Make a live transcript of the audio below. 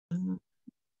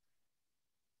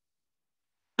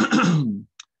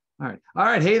All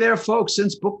right. Hey there, folks.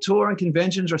 Since book tour and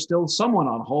conventions are still somewhat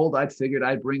on hold, I figured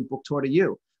I'd bring book tour to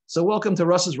you. So welcome to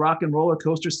Russ's Rockin'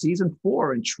 Rollercoaster Season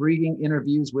 4, intriguing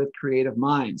interviews with creative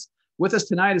minds. With us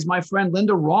tonight is my friend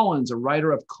Linda Rawlins, a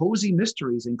writer of cozy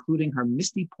mysteries, including her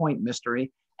Misty Point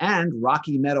mystery and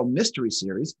Rocky Meadow mystery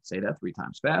series. Say that 3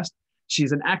 times fast.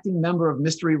 She's an acting member of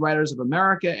Mystery Writers of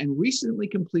America and recently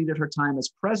completed her time as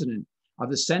president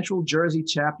of the Central Jersey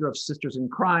chapter of Sisters in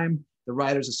Crime, the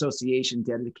Writers Association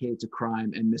dedicated to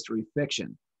crime and mystery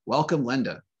fiction. Welcome,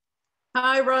 Linda.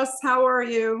 Hi, Russ. How are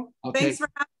you? Okay. Thanks for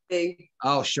having me.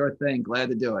 Oh, sure thing. Glad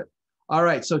to do it. All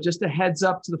right. So just a heads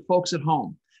up to the folks at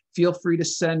home. Feel free to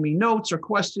send me notes or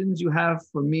questions you have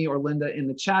for me or Linda in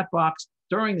the chat box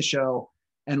during the show,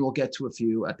 and we'll get to a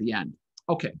few at the end.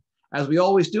 Okay. As we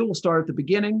always do, we'll start at the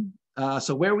beginning.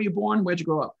 So where were you born? Where'd you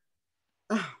grow up?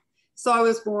 So I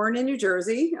was born in New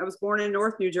Jersey. I was born in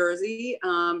North New Jersey.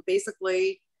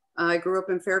 Basically, I grew up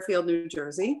in Fairfield, New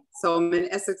Jersey. So I'm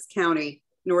in Essex County,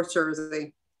 North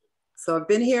Jersey. So I've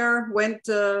been here, went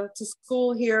to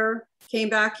school here, came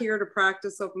back here to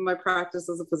practice, opened my practice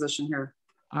as a physician here.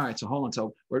 All right. So hold on.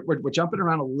 So we're jumping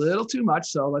around a little too much.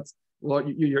 So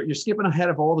you're skipping ahead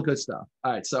of all the good stuff.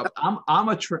 All right. So I'm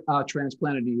a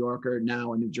transplanted New Yorker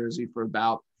now in New Jersey for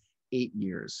about 8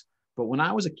 years. But when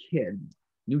I was a kid,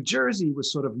 New Jersey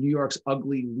was sort of New York's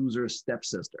ugly loser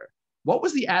stepsister. What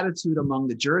was the attitude among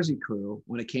the Jersey crew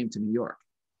when it came to New York?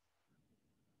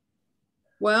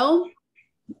 Well,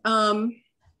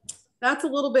 that's a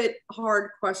little bit hard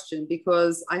question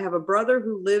because I have a brother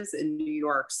who lives in New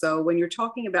York. So when you're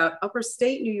talking about upper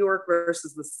state New York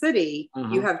versus the city,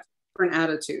 you have different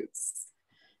attitudes.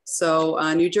 So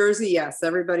New Jersey, yes,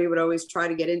 everybody would always try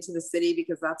to get into the city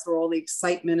because that's where all the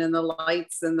excitement and the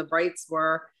lights and the brights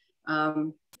were.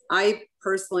 I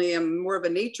personally am more of a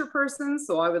nature person,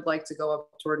 so I would like to go up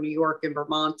toward New York and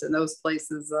Vermont and those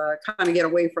places, kind of get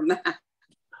away from that.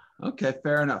 Okay,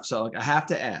 fair enough. So I have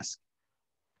to ask,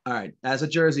 all right, as a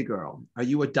Jersey girl, are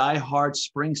you a diehard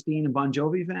Springsteen and Bon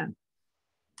Jovi fan?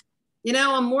 You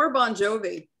know, I'm more Bon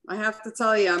Jovi. I have to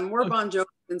tell you, I'm more Bon Jovi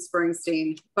than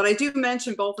Springsteen, but I do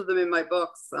mention both of them in my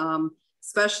books.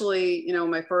 Especially, you know,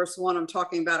 my first one, I'm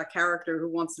talking about a character who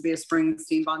wants to be a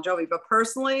Springsteen Bon Jovi, but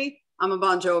personally, I'm a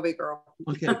Bon Jovi girl.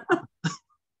 Okay.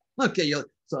 Okay.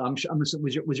 So I'm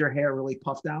was your hair really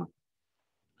puffed out?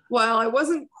 Well, I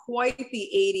wasn't quite the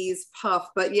 80s puff,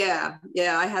 but yeah,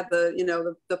 I had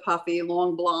the puffy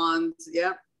long blondes.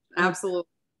 Yep, absolutely.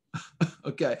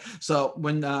 Okay. So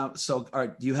all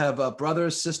right, do you have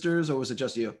brothers, sisters, or was it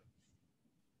just you?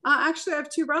 Actually, I have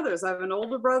 2 brothers. I have an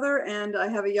older brother and I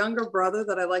have a younger brother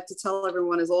that I like to tell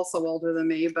everyone is also older than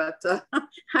me, but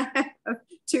I have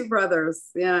 2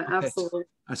 brothers. Yeah, okay. Absolutely.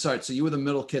 I'm sorry. So you were the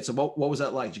middle kid. So what was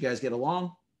that like? Did you guys get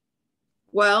along?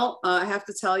 Well, I have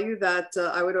to tell you that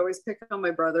I would always pick on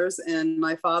my brothers and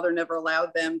my father never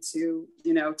allowed them to,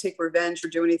 take revenge or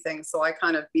do anything. So I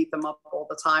kind of beat them up all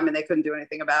the time and they couldn't do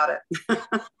anything about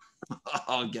it.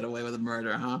 Oh, get away with a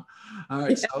murder, huh? All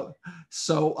right. Yeah.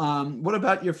 So what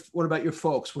about your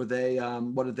folks? Were they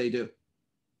what did they do?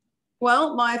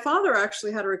 Well, my father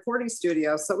actually had a recording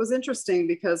studio. So it was interesting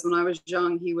because when I was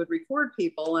young, he would record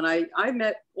people and I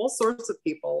met all sorts of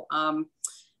people.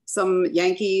 Some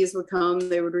Yankees would come,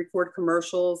 they would record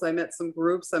commercials. I met some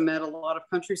groups. I met a lot of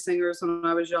country singers when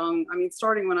I was young. I mean,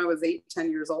 starting when I was 8,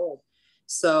 10 years old.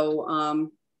 So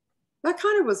that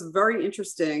kind of was very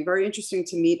interesting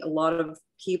to meet a lot of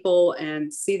people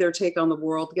and see their take on the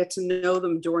world, get to know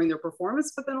them during their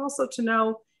performance, but then also to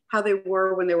know how they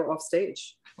were when they were off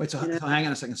stage. Wait, so hang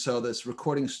on a second. So this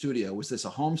recording studio, was this a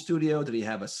home studio? Did he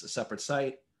have a separate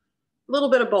site? A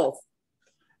little bit of both.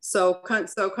 So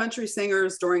country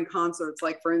singers during concerts,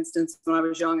 like for instance, when I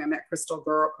was young, I met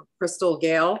Crystal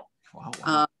Gale.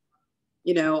 Wow.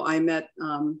 I met,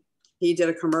 he did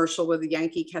a commercial with a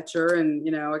Yankee catcher and,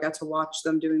 I got to watch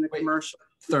them doing the commercial.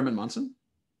 Thurman Munson?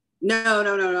 No,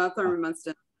 not Thurman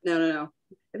Munson. No.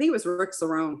 I think it was Rick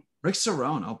Cerrone. Rick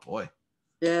Cerrone, oh boy.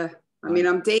 Yeah. I mean,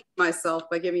 I'm dating myself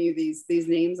by giving you these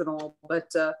names and all,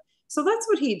 but so that's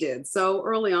what he did. So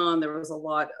early on, there was a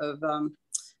lot of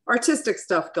artistic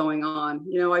stuff going on.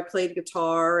 I played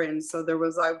guitar, and so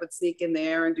I would sneak in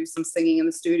there and do some singing in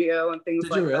the studio and things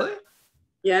like that. Did you really?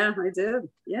 Yeah, I did.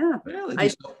 Yeah. Really? Do you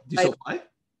still play?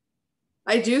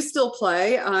 I do still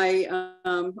play.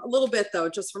 A little bit though,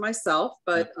 just for myself.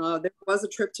 But there was a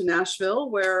trip to Nashville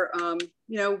where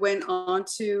went on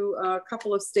to a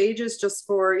couple of stages just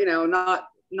for not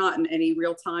in any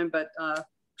real time, but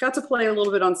got to play a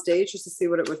little bit on stage just to see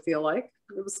what it would feel like.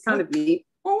 It was kind of neat.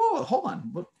 Whoa, hold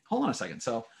on a second.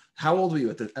 So, how old were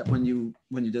you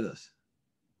when you did this?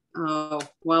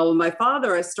 Well, my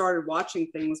father, I started watching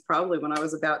things probably when I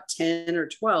was about 10 or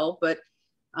 12, but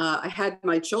I had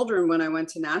my children when I went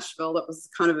to Nashville. That was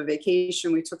kind of a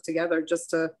vacation we took together just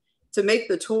to make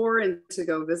the tour and to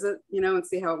go visit, and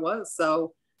see how it was.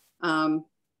 So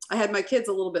I had my kids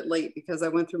a little bit late because I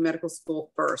went through medical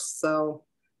school first. So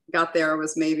got there, I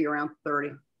was maybe around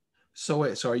 30. So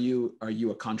wait, so are you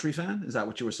a country fan? Is that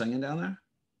what you were singing down there?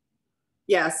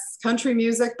 Yes, country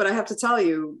music, but I have to tell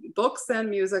you, books and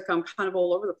music, I'm kind of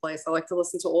all over the place. I like to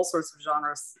listen to all sorts of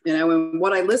genres, and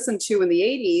what I listened to in the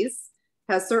 80s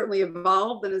has certainly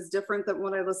evolved and is different than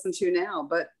what I listen to now.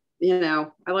 But,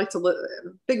 I like to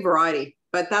big variety,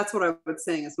 but that's what I would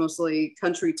sing is mostly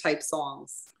country type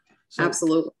songs. So,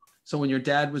 absolutely. So when your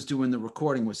dad was doing the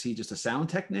recording, was he just a sound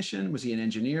technician? Was he an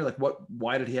engineer? Like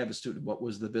why did he have a studio? What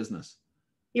was the business?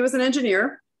 He was an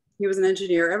engineer.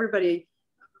 Everybody,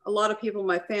 a lot of people in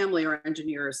my family are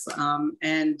engineers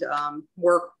and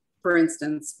work, for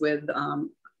instance, with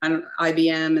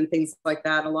IBM and things like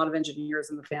that. A lot of engineers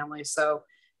in the family. So,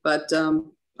 but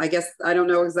I guess I don't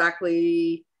know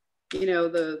exactly,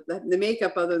 the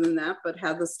makeup other than that, but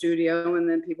had the studio, and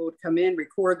then people would come in,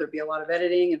 record. There'd be a lot of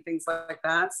editing and things like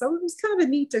that. So it was kind of a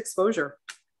neat exposure.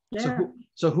 Yeah.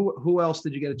 So who else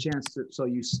did you get a chance to? So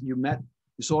you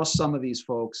saw some of these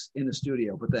folks in the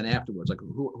studio, but then afterwards, like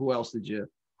who else did you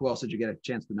get a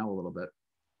chance to know a little bit?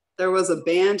 There was a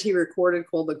band he recorded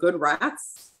called the Good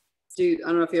Rats. Dude, I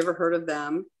don't know if you ever heard of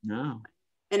them. No.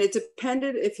 And it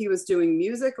depended if he was doing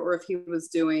music or if he was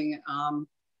doing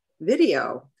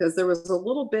video, because there was a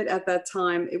little bit at that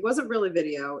time. It wasn't really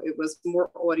video. It was more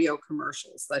audio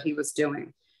commercials that he was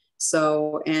doing.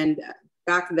 So, and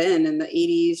back then in the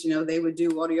 80s, they would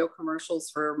do audio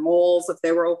commercials for malls if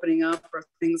they were opening up or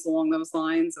things along those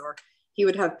lines, or he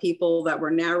would have people that were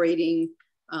narrating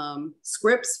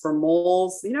scripts for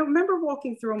malls. Remember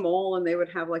walking through a mall and they would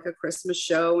have like a Christmas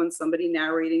show and somebody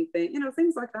narrating things,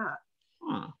 things like that.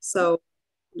 Huh. So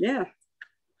yeah,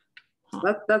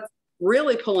 that's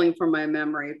really pulling from my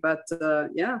memory, but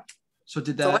yeah. So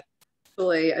did that?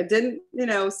 So I didn't,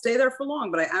 stay there for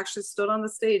long, but I actually stood on the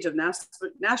stage of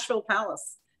Nashville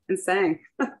Palace and sang.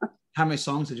 How many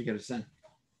songs did you get to sing?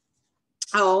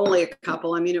 Oh, only a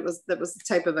couple. I mean, that was the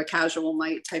type of a casual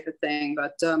night type of thing,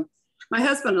 but my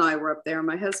husband and I were up there.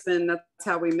 My husband, that's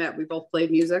how we met. We both played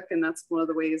music, and that's one of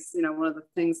the ways, one of the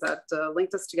things that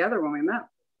linked us together when we met.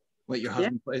 Wait, your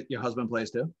husband plays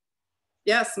too?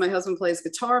 Yes, my husband plays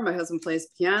guitar. My husband plays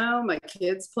piano. My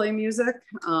kids play music.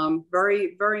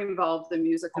 Very, very involved in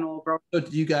music and all. So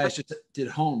do you guys just did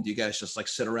home? Do you guys just like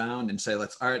sit around and say,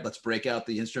 let's break out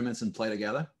the instruments and play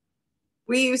together?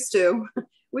 We used to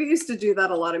do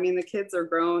that a lot. I mean, the kids are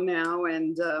grown now,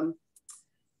 and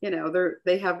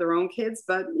they have their own kids,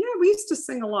 but yeah, we used to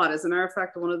sing a lot. As a matter of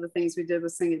fact, one of the things we did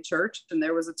was sing at church, and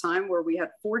there was a time where we had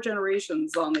 4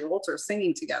 generations on the altar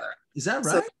singing together. Is that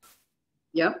right?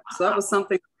 Yep. So that was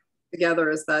something together,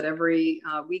 is that every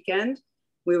weekend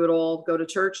we would all go to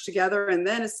church together. And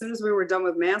then as soon as we were done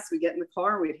with mass, we'd get in the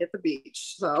car and we'd hit the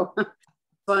beach. So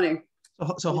funny.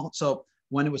 So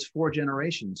when it was 4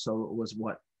 generations, so it was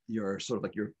what, your sort of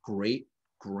like your great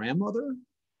grandmother?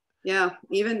 Yeah.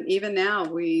 Even now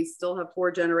we still have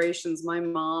 4 generations, my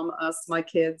mom, us, my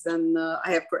kids, and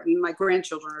my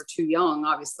grandchildren are too young,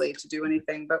 obviously, to do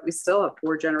anything, but we still have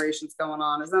 4 generations going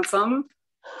on. Isn't that something?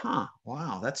 Huh.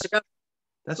 Wow. That's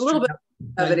a little bit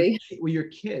heavy. Were your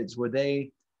kids,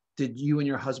 did you and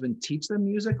your husband teach them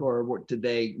music, or did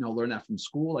they, learn that from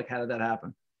school? Like, how did that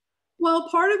happen? Well,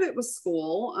 part of it was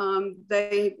school.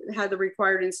 They had the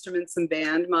required instruments and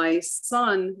band. My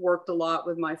son worked a lot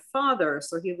with my father,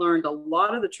 so he learned a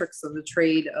lot of the tricks of the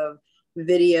trade of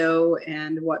video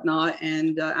and whatnot.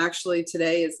 And actually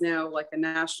today is now like a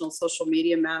national social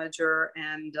media manager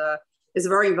and is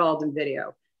very involved in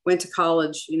video. Went to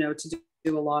college, to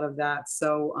do a lot of that.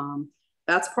 So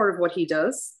that's part of what he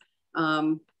does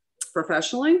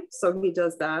professionally. So he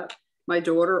does that. My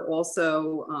daughter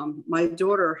also,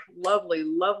 lovely,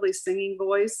 lovely singing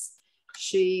voice.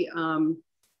 She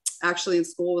actually in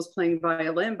school was playing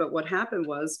violin, but what happened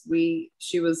was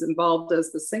she was involved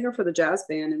as the singer for the jazz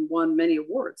band and won many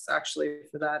awards actually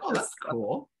for that. Oh, that's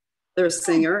cool. Their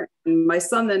singer. And my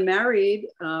son then married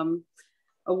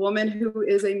a woman who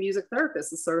is a music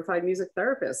therapist, a certified music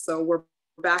therapist. So we're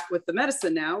back with the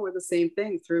medicine now. We're the same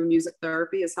thing through music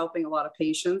therapy, is helping a lot of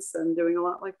patients and doing a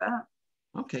lot like that.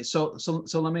 Okay, so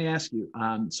let me ask you.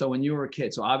 So when you were a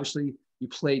kid, so obviously you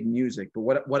played music, but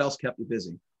what else kept you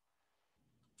busy?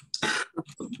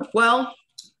 Well,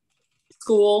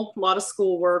 school, a lot of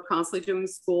schoolwork, constantly doing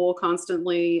school,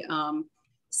 constantly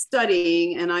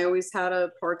studying, and I always had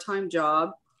a part-time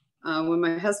job. When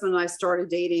my husband and I started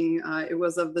dating, it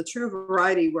was of the true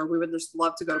variety where we would just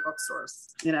love to go to bookstores.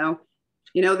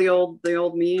 The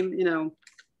old meme.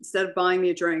 Instead of buying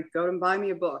me a drink, go and buy me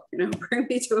a book. Bring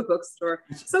me to a bookstore.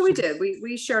 So we did.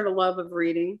 We shared a love of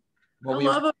reading. What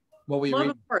were you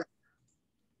reading?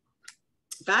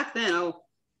 Back then,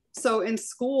 so in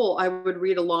school, I would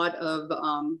read a lot of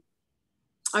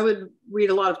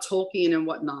Tolkien and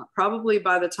whatnot. Probably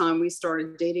by the time we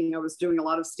started dating, I was doing a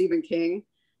lot of Stephen King.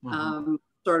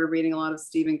 Started reading a lot of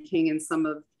Stephen King and some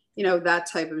of, that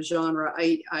type of genre.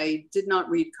 I did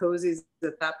not read cozies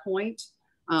at that point.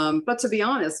 But to be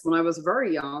honest, when I was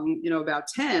very young, about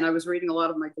 10, I was reading a lot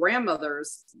of my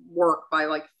grandmother's work by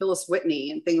like Phyllis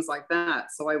Whitney and things like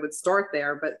that. So I would start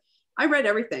there, but I read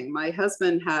everything. My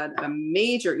husband had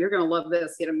you're going to love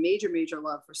this. He had a major, major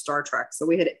love for Star Trek. So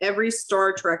we had every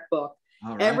Star Trek book,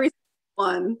 every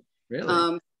one.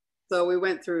 Really? So we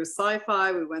went through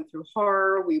sci-fi, we went through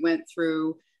horror, we went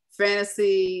through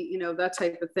fantasy, that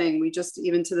type of thing. We just,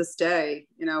 even to this day,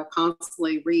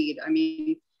 constantly read. I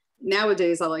mean,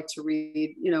 nowadays I like to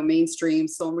read, mainstream.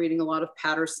 So I'm reading a lot of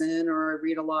Patterson, or I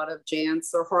read a lot of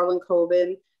Jantz or Harlan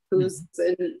Coben, who's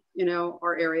in,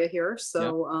 our area here.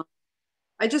 So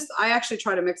I actually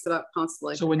try to mix it up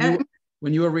constantly. So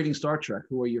when you were reading Star Trek,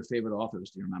 who were your favorite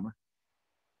authors? Do you remember?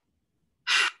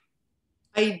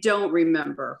 I don't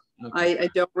remember. Okay. I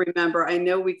don't remember. I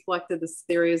know we collected the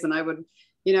series, and I would,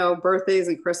 birthdays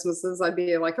and Christmases, I'd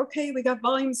be like, okay, we got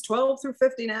volumes 12 through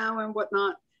 50 now and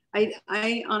whatnot.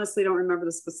 I honestly don't remember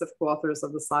the specific authors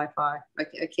of the sci-fi. I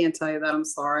can't tell you that. I'm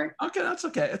sorry. Okay, that's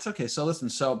okay. It's okay. So listen,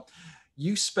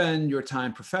 you spend your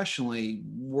time professionally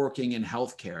working in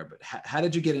healthcare, but how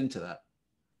did you get into that?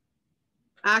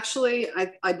 Actually,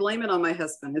 I blame it on my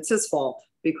husband. It's his fault,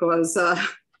 because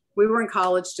we were in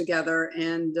college together,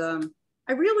 and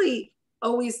I really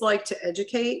always liked to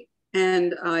educate.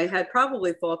 And I had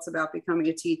probably thoughts about becoming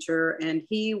a teacher, and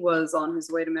he was on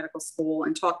his way to medical school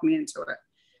and talked me into it.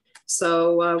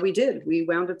 So we did. We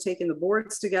wound up taking the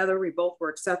boards together. We both were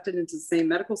accepted into the same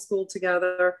medical school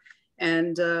together,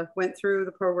 and went through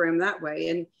the program that way.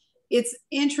 And it's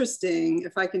interesting,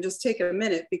 if I can just take a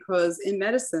minute, because in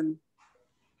medicine,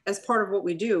 as part of what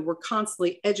we do, we're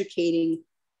constantly educating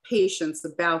patients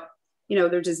about,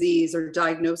 their disease or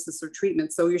diagnosis or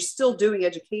treatment. So you're still doing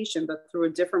education, but through a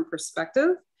different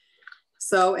perspective.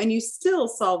 So, and you still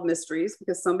solve mysteries,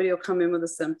 because somebody will come in with a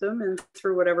symptom, and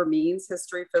through whatever means,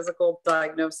 history, physical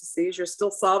diagnoses, you're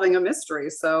still solving a mystery.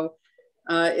 So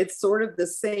it's sort of the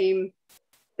same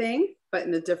thing, but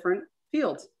in a different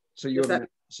field. So you have an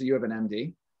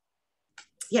MD?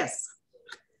 Yes.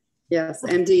 Yes.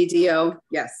 MD, DO.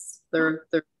 Yes. They're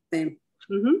the same.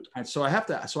 And so I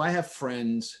have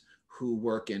friends who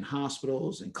work in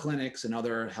hospitals and clinics and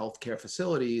other healthcare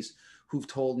facilities who've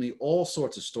told me all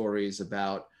sorts of stories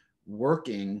about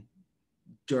working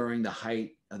during the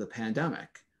height of the pandemic.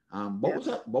 What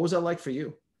was that like for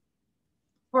you?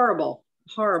 Horrible.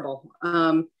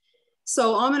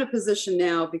 So I'm in a position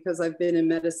now, because I've been in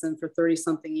medicine for 30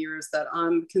 something years, that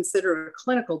I'm considered a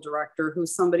clinical director,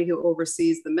 who's somebody who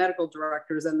oversees the medical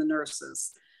directors and the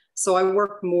nurses. So I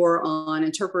work more on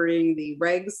interpreting the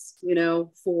regs,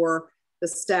 for the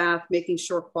staff, making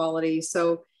sure quality.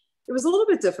 So it was a little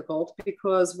bit difficult,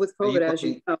 because with COVID, as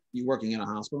you know. You working in a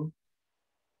hospital?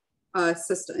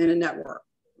 System, in a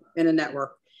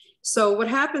network. So what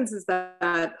happens is that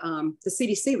the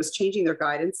CDC was changing their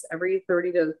guidance every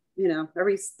 30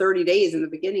 days in the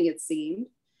beginning, it seemed.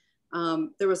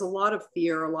 There was a lot of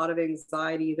fear, a lot of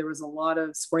anxiety. There was a lot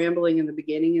of scrambling in the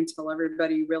beginning until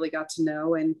everybody really got to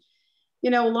know. And, a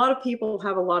lot of people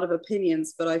have a lot of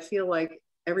opinions, but I feel like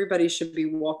everybody should be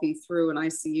walking through an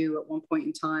ICU at one point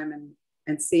in time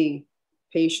and seeing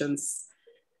patients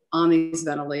on these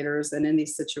ventilators and in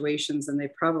these situations. And they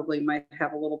probably might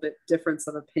have a little bit difference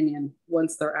of opinion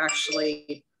once they're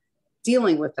actually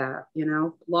dealing with that,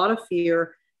 a lot of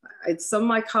fear. Some of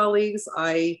my colleagues,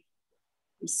 I'm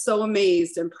so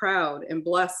amazed and proud and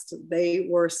blessed. They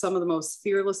were some of the most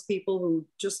fearless people who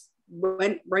just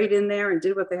went right in there and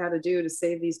did what they had to do to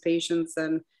save these patients.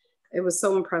 And it was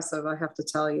so impressive, I have to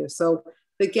tell you. So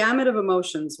the gamut of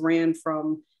emotions ran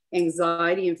from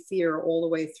anxiety and fear all the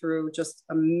way through just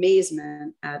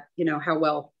amazement at, how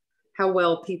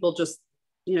well people just,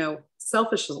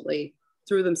 selfishly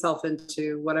threw themselves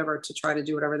into whatever to try to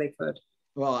do whatever they could.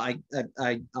 Well,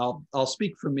 I'll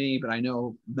speak for me, but I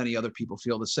know many other people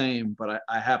feel the same. But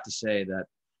I have to say that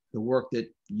the work that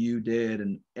you did,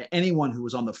 and anyone who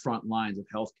was on the front lines of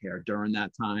healthcare during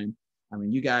that time, I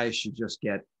mean, you guys should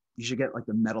get like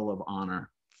the Medal of Honor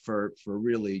for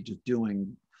really just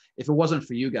doing. If it wasn't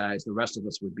for you guys, the rest of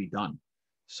us would be done.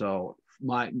 So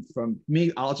from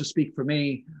me, I'll just speak for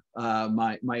me,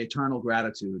 my eternal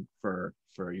gratitude for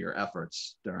your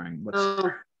efforts during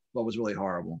what was really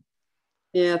horrible.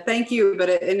 Yeah, thank you. But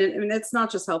it's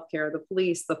not just healthcare, the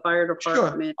police, the fire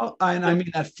department. Sure. And I mean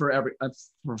that for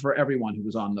everyone who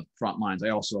was on the front lines. I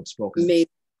also have spoken to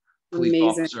police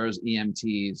officers,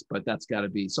 EMTs, but that's got to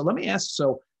be. So let me ask,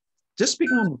 so just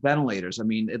speaking on the ventilators, I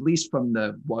mean, at least from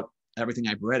everything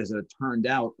I've read is that it turned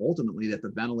out ultimately that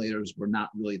the ventilators were not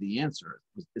really the answer.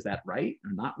 Is that right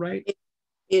or not right?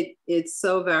 It's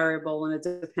so variable, and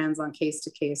it depends on case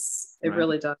to case. It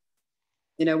really does.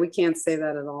 We can't say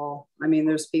that at all. I mean,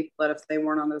 there's people that if they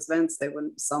weren't on those vents,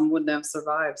 some wouldn't have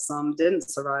survived. Some didn't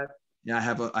survive. Yeah, I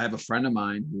have a friend of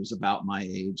mine who's about my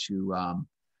age who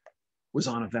was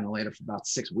on a ventilator for about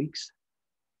 6 weeks.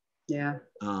 Yeah.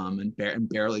 And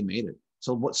barely made it.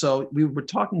 So we were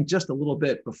talking just a little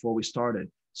bit before we started.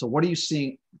 So what are you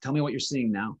seeing? Tell me what you're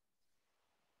seeing now.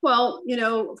 Well,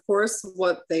 of course,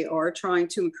 what they are trying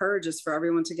to encourage is for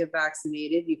everyone to get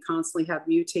vaccinated. You constantly have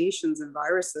mutations in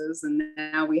viruses. And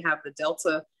now we have the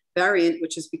Delta variant,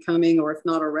 which is becoming, or if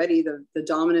not already, the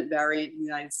dominant variant in the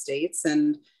United States.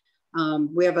 And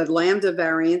we have a Lambda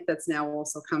variant that's now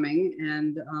also coming.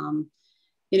 And,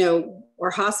 our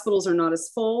hospitals are not as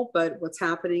full, but what's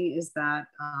happening is that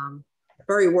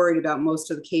very worried about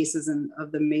most of the cases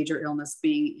of the major illness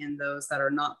being in those that are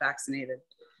not vaccinated.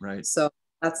 Right. So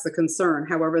that's the concern.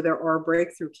 However, there are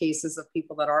breakthrough cases of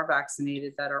people that are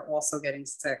vaccinated that are also getting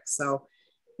sick. So,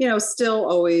 still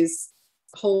always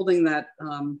holding that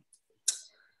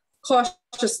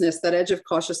cautiousness, that edge of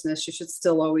cautiousness. You should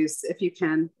still always, if you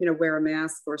can, wear a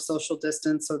mask or social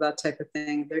distance or that type of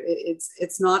thing.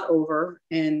 It's not over,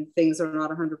 and things are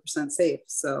not 100% safe.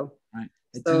 So, right.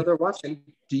 So they're watching.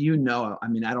 Do you know, I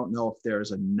mean, I don't know if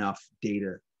there's enough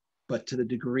data, but to the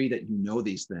degree that you know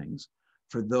these things,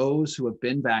 for those who have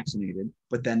been vaccinated,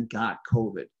 but then got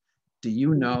COVID, do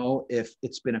you know if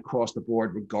it's been across the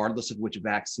board, regardless of which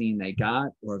vaccine they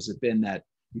got, or has it been that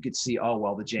you could see, oh,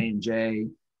 well, the J&J,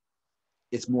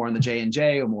 it's more in the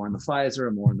J&J or more in the Pfizer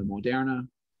or more in the Moderna?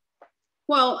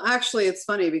 Well, actually, it's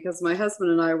funny because my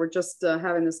husband and I were just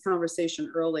having this conversation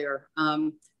earlier.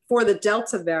 For the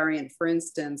Delta variant, for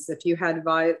instance, if you had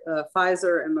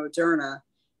Pfizer and Moderna,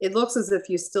 it looks as if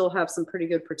you still have some pretty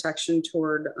good protection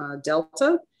toward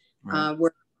Delta, right.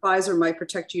 Where Pfizer might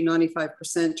protect you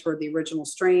 95% toward the original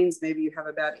strains. Maybe you have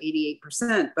about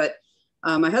 88%. But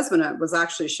my husband was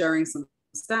actually sharing some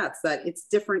stats that it's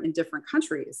different in different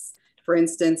countries. For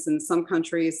instance, in some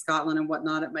countries, Scotland and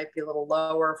whatnot, it might be a little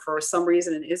lower. For some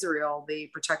reason in Israel, the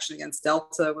protection against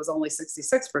Delta was only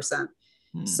 66%.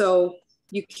 So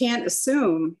you can't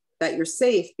assume that you're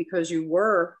safe because you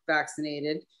were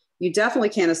vaccinated. You definitely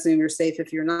can't assume you're safe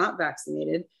if you're not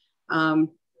vaccinated. And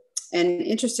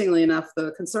interestingly enough,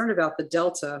 the concern about the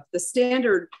Delta, the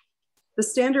standard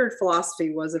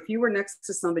philosophy was if you were next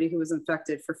to somebody who was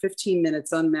infected for 15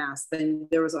 minutes unmasked, then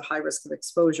there was a high risk of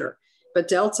exposure. But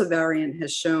Delta variant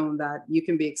has shown that you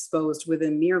can be exposed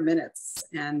within mere minutes,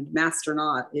 and masked or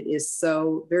not, it is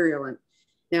so virulent.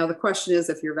 Now, the question is,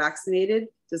 if you're vaccinated,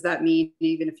 does that mean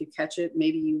even if you catch it,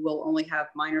 maybe you will only have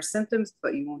minor symptoms,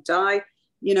 but you won't die?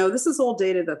 This is all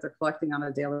data that they're collecting on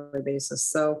a daily basis.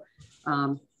 So,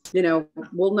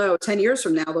 we'll know 10 years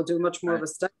from now, they'll do much more of a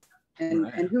study.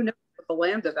 And who knows with the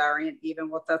Lambda variant, even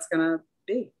what that's going to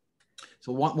be.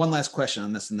 So one last question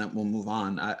on this, and then we'll move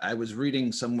on. I was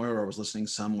reading somewhere or I was listening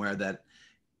somewhere that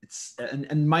it's,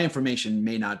 and my information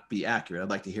may not be accurate, I'd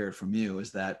like to hear it from you,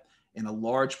 is that in a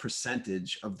large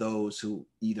percentage of those who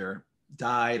either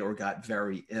died or got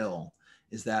very ill,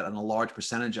 is that on a large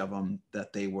percentage of them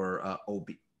that they were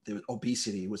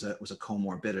obesity was a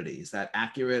comorbidity. Is that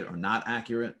accurate or not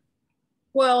accurate?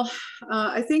 Well,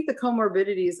 I think the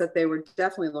comorbidities that they were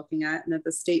definitely looking at and that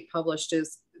the state published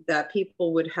is that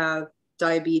people would have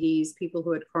diabetes, people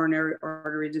who had coronary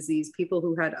artery disease, people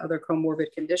who had other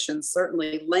comorbid conditions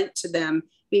certainly lent to them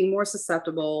being more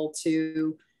susceptible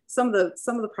to some of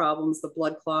the problems, the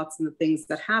blood clots and the things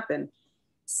that happen.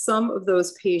 Some of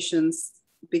those patients,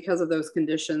 because of those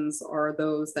conditions, are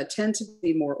those that tend to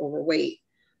be more overweight.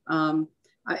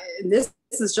 This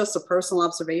is just a personal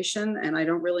observation, and I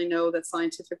don't really know that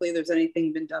scientifically there's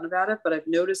anything been done about it, but I've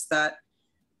noticed that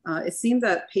it seemed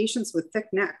that patients with thick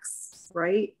necks,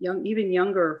 right? Even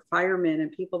younger firemen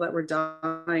and people that were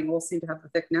dying all seem to have the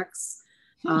thick necks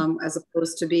as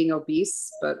opposed to being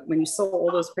obese. But when you saw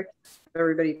all those pictures of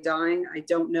everybody dying, I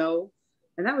don't know.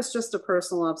 And that was just a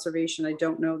personal observation. I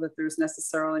don't know that there's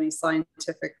necessarily any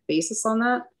scientific basis on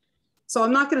that. So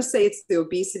I'm not going to say it's the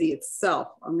obesity itself.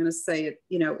 I'm going to say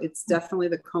it's definitely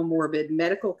the comorbid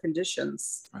medical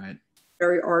conditions. Right.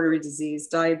 coronary artery disease,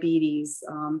 diabetes,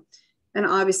 and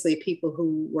obviously people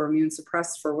who were immune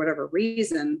suppressed for whatever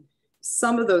reason.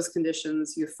 Some of those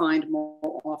conditions you find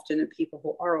more often in people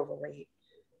who are overweight,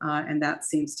 and that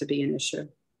seems to be an issue.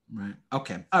 Right.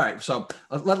 Okay. All right. So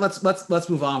let's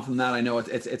move on from that. I know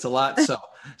it's a lot.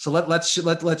 So let's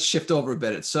shift over a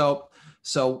bit.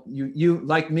 So you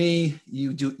like me,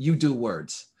 you do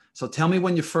words. So tell me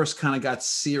when you first kind of got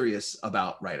serious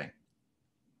about writing.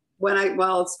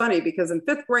 Well, it's funny because in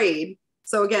 5th grade,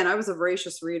 so again, I was a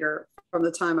voracious reader from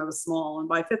the time I was small. And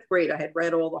by 5th grade, I had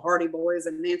read all the Hardy Boys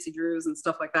and Nancy Drews and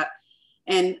stuff like that.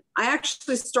 And I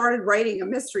actually started writing a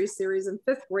mystery series in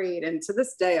 5th grade. And to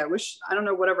this day, I don't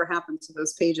know whatever happened to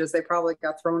those pages. They probably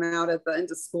got thrown out at the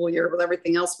end of school year with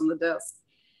everything else from the desk.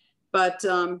 But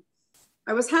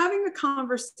I was having a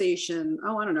conversation, I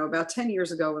don't know, about 10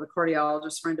 years ago with a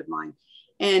cardiologist friend of mine.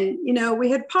 And,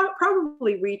 we had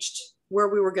probably reached where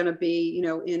we were going to be,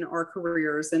 in our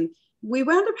careers. And we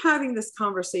wound up having this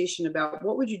conversation about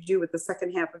what would you do with the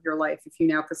second half of your life if you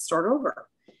now could start over?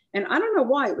 And I don't know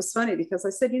why. It was funny because I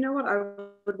said, you know what, I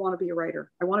would want to be a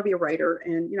writer. I want to be a writer.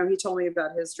 And, he told me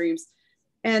about his dreams.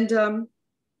 And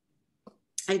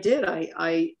I did.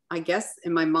 I guess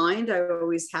in my mind, I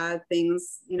always had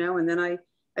things, and then I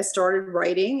started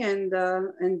writing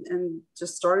and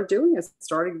just started doing it.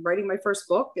 Started writing my first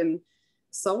book and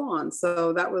so on.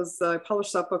 So that was, I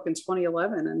published that book in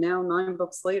 2011, and now 9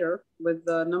 books later with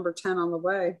number 10 on the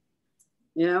way.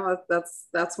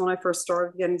 That's when I first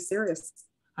started getting serious.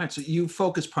 All right, so you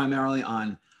focus primarily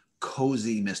on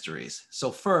cozy mysteries.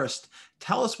 So first,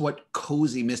 tell us what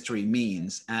cozy mystery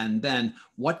means, and then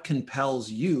what compels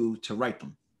you to write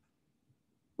them.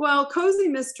 Well, cozy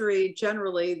mystery,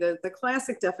 generally, the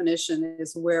classic definition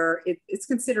is where it's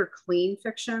considered clean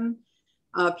fiction.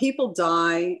 People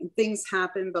die, and things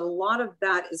happen, but a lot of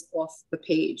that is off the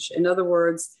page. In other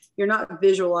words, you're not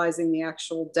visualizing the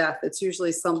actual death. It's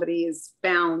usually somebody is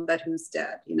found that who's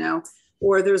dead,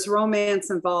 or there's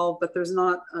romance involved, but there's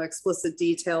not explicit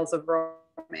details of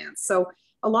romance. So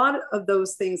a lot of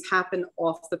those things happen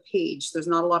off the page. There's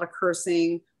not a lot of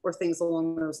cursing or things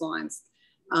along those lines.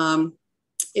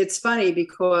 It's funny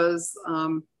because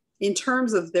in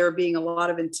terms of there being a lot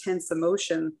of intense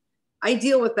emotion, I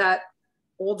deal with that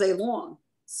all day long.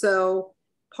 So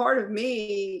part of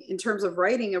me in terms of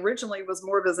writing originally was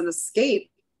more of as an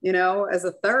escape, as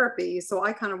a therapy. So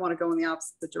I kind of want to go in the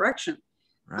opposite direction.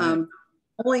 Right.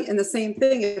 Only in the same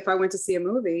thing, if I went to see a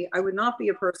movie, I would not be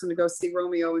a person to go see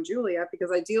Romeo and Juliet because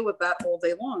I deal with that all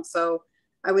day long. So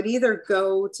I would either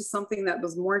go to something that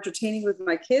was more entertaining with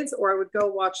my kids, or I would go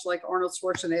watch like Arnold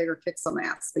Schwarzenegger kick some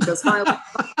ass because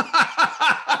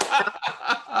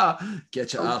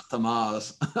get you off the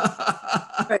Mars.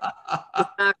 Right.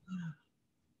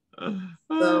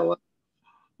 So,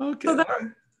 okay.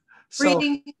 So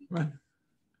reading, right.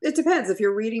 It depends. If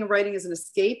you're reading and writing as an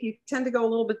escape, you tend to go a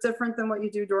little bit different than what you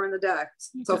do during the day.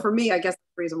 Okay. So for me, I guess that's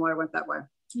the reason why I went that way.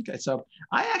 Okay. So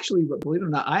I actually, believe it or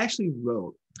not, I actually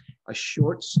wrote a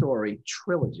short story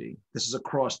trilogy. This is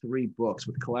across 3 books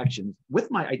with collections.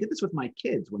 I did this with my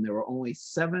kids when they were only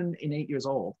 7 and 8 years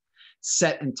old,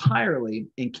 set entirely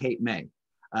in Cape May.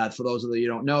 For those of you who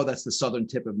don't know, that's the southern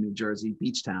tip of New Jersey,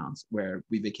 beach towns where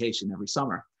we vacation every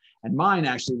summer. And mine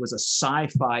actually was a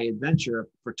sci-fi adventure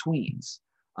for tweens.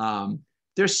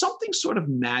 There's something sort of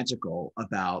magical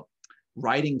about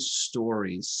writing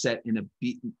stories set in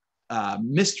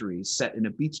mysteries set in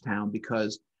a beach town,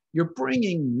 because you're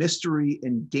bringing mystery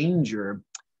and danger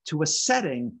to a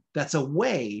setting that's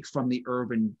away from the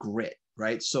urban grit,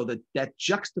 right? So that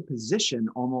juxtaposition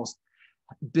almost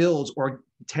builds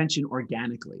tension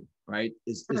organically, right?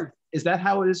 Is that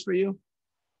how it is for you?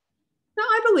 No,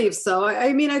 I believe so.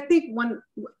 I mean, I think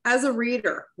as a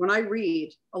reader, when I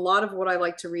read, a lot of what I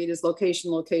like to read is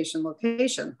location, location,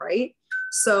 location, right?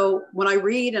 So when I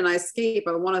read and I escape,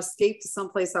 I want to escape to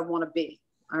someplace I want to be,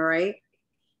 all right?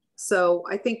 So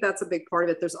I think that's a big part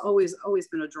of it. There's always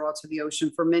been a draw to the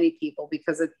ocean for many people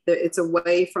because it's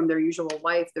away from their usual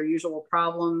life, their usual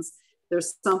problems.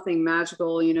 There's something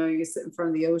magical, you sit in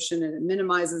front of the ocean and it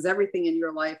minimizes everything in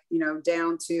your life,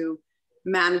 down to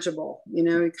manageable,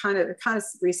 it kind of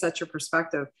resets your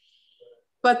perspective.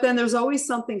 But then there's always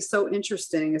something so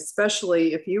interesting,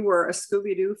 especially if you were a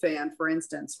Scooby-Doo fan, for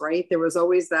instance, right? There was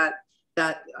always that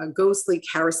ghostly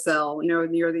carousel,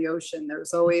 near the ocean.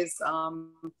 There's always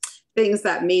things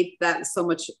that made that so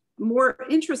much more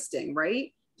interesting,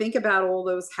 right? Think about all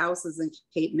those houses in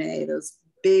Cape May, those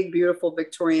big, beautiful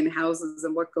Victorian houses,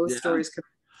 and what ghost stories could.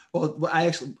 Well,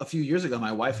 a few years ago,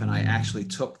 my wife and I actually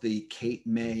took the Cape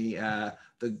May,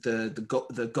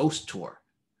 the ghost tour.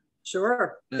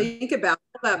 Sure. Yeah. Think about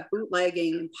all that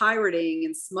bootlegging and pirating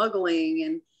and smuggling.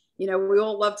 And, you know, we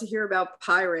all love to hear about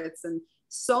pirates, and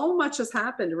so much has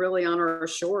happened really on our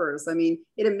shores. I mean,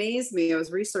 it amazed me. I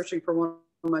was researching for one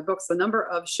of my books, the number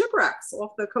of shipwrecks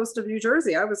off the coast of New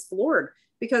Jersey. I was floored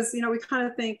because, you know, we kind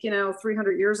of think, you know,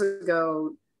 300 years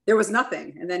ago, there was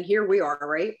nothing. And then here we are,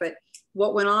 right? But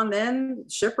what went on then,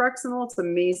 shipwrecks and all, it's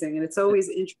amazing. And it's always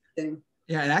interesting.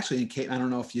 Yeah, and actually in Cape, I don't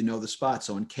know if you know the spot.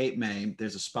 So in Cape May,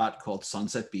 there's a spot called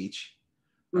Sunset Beach,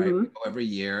 right? Mm-hmm. We go every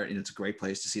year, and it's a great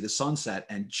place to see the sunset.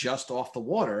 And just off the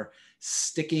water,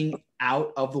 sticking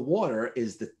out of the water,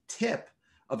 is the tip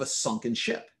of a sunken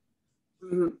ship.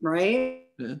 Mm-hmm. Right?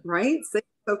 Yeah. Right?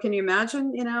 So can you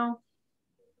imagine, you know,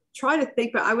 try to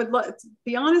think, but I would love to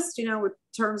be honest, you know, with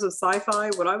terms of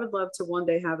sci-fi, what I would love to one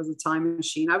day have is a time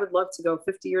machine. I would love to go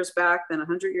 50 years back, then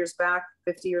 100 years back,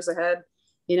 50 years ahead,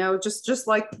 you know, just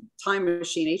like Time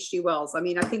Machine, H.G. Wells. I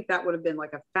mean, I think that would have been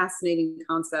like a fascinating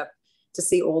concept to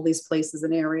see all these places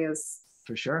and areas.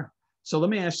 For sure. So let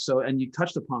me ask, and you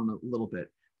touched upon it a little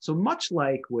bit. So much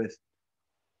like with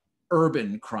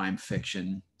urban crime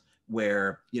fiction,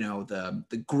 where, you know,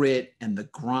 the grit and the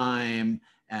grime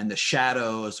and the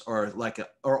shadows are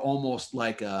almost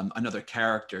like another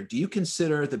character. Do you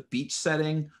consider the beach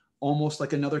setting almost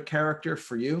like another character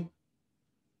for you?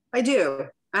 I do.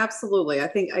 Absolutely. I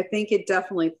think it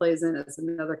definitely plays in as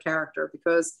another character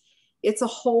because it's a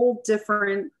whole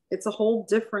different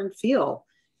feel,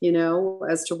 you know,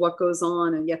 as to what goes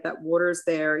on. And yet that water's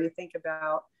there. You think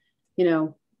about, you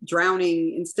know,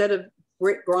 drowning instead of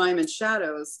grit, grime, and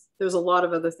shadows. There's a lot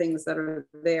of other things that are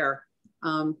there.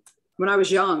 When I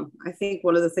was young, I think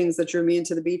one of the things that drew me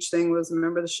into the beach thing was,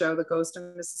 remember the show, The Ghost of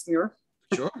Mrs. Muir?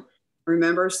 Sure.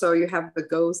 Remember? So you have the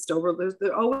ghost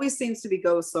there always seems to be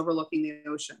ghosts overlooking the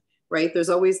ocean, right? There's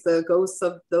always the ghosts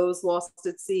of those lost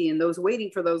at sea and those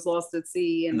waiting for those lost at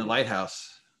sea. And the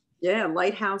lighthouse. Yeah,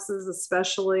 lighthouses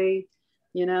especially,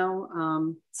 you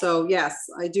know. So yes,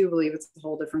 I do believe it's a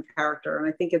whole different character. And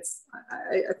I think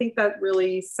I think that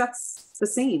really sets the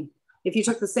scene. If you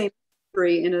took the same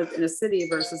story in a city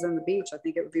versus in the beach, I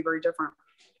think it would be very different.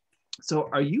 So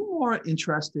are you more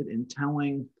interested in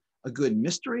telling a good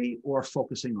mystery or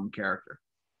focusing on character?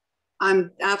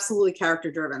 I'm absolutely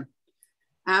character driven.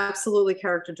 Absolutely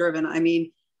character driven. I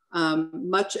mean,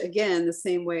 much again, the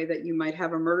same way that you might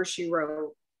have a Murder, She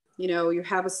Wrote, you know, you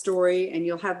have a story and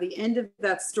you'll have the end of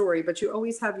that story, but you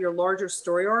always have your larger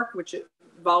story arc, which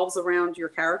revolves around your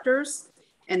characters.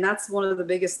 And that's one of the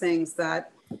biggest things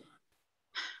that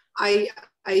I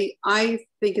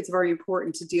think it's very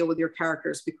important to deal with your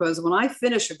characters, because when I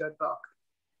finish a good book,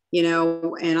 you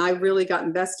know, and I really got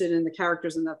invested in the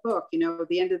characters in that book, you know, at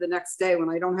the end of the next day when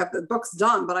I don't have the books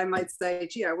done, but I might say,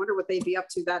 gee, I wonder what they'd be up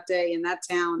to that day in that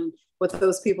town and what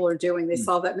those people are doing. They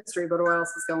solve that mystery, but what else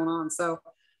is going on? So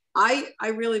I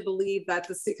really believe that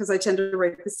because I tend to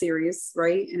write the series,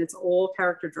 right? And it's all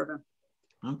character driven.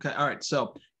 Okay. All right.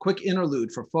 So quick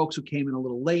interlude for folks who came in a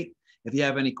little late. If you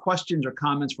have any questions or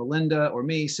comments for Linda or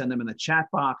me, send them in the chat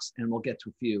box and we'll get to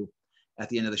a few at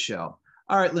the end of the show.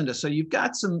 All right, Linda. So you've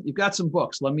got some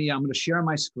books. I'm going to share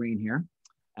my screen here,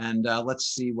 and let's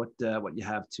see what you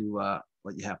have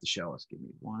to show us. Give me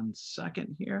 1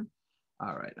 second here.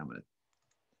 All right, I'm going to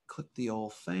click the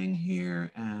old thing here,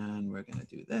 and we're going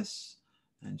to do this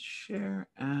and share.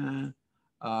 And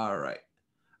all right,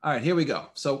 here we go.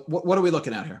 So what are we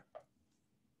looking at here?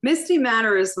 Misty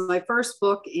Manor is my first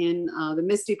book in the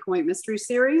Misty Point Mystery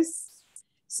Series.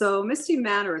 So Misty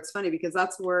Manor, it's funny because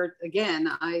that's where, again,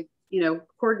 I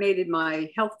coordinated my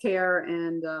healthcare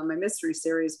and my mystery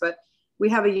series. But we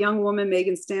have a young woman,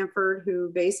 Megan Stanford,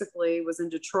 who basically was in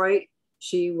Detroit.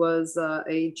 She was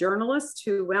a journalist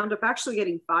who wound up actually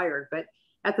getting fired. But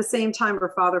at the same time,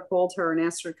 her father called her and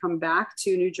asked her to come back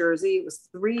to New Jersey. It was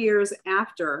 3 years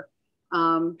after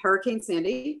Hurricane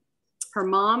Sandy. Her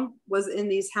mom was in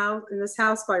this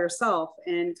house by herself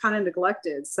and kind of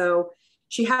neglected. So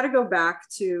she had to go back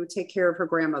to take care of her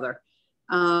grandmother.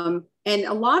 And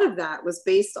a lot of that was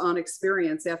based on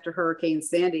experience after Hurricane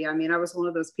Sandy. I mean, I was one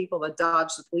of those people that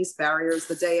dodged the police barriers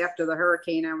the day after the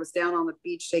hurricane. I was down on the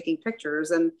beach taking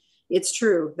pictures, and it's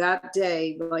true, that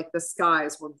day, like the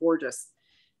skies were gorgeous.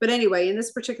 But anyway, in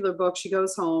this particular book, she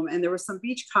goes home and there were some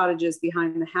beach cottages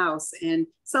behind the house, and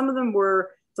some of them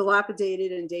were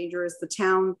dilapidated and dangerous. The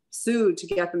town sued to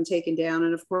get them taken down.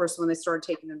 And of course, when they started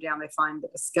taking them down, they find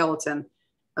a skeleton,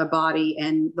 a body,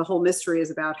 and the whole mystery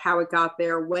is about how it got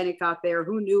there, when it got there,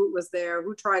 who knew it was there,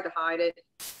 who tried to hide it.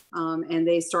 And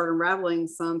they start unraveling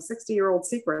some 60-year-old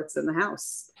secrets in the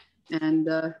house and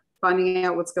finding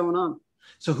out what's going on.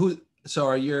 So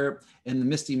are you in the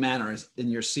Misty Manor in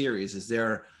your series? Is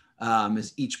there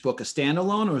Is each book a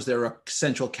standalone, or is there a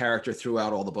central character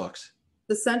throughout all the books?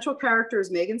 The central character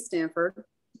is Megan Stanford.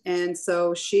 And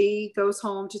so she goes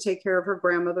home to take care of her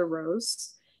grandmother,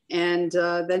 Rose. And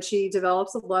then she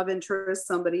develops a love interest,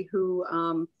 somebody who,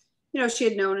 she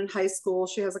had known in high school.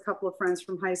 She has a couple of friends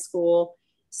from high school.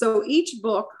 So each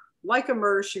book, like a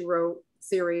Murder, She Wrote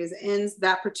series, ends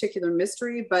that particular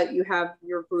mystery, but you have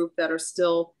your group that are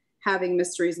still having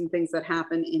mysteries and things that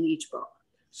happen in each book.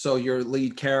 So your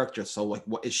lead character, so like,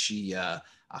 what is she, a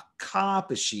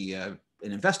cop? Is she an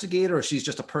investigator, or she's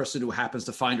just a person who happens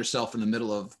to find herself in the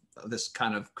middle of this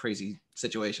kind of crazy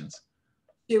situations?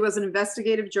 She was an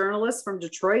investigative journalist from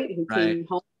Detroit who came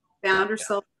home, found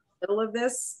herself in the middle of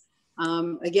this.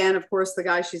 Again, of course, the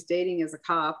guy she's dating is a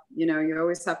cop. You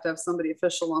always have to have somebody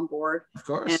official on board. Of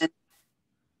course.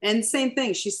 And same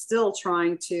thing, she's still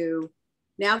trying to,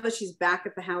 now that she's back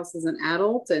at the house as an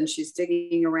adult and she's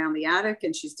digging around the attic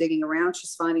and she's digging around,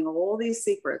 she's finding all these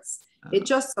secrets. It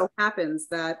just so happens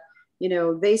that,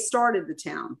 they started the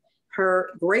town.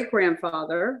 Her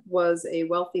great-grandfather was a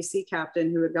wealthy sea captain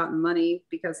who had gotten money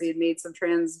because he had made some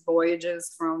trans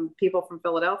voyages from people from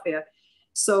Philadelphia.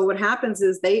 So what happens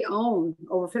is they own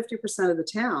over 50% of the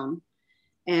town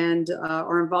and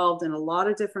are involved in a lot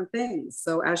of different things.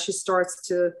 So as she starts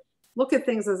to look at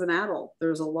things as an adult,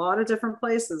 there's a lot of different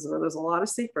places where there's a lot of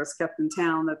secrets kept in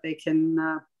town that they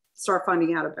can start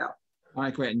finding out about. All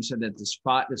right, great. And you said that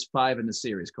there's five in the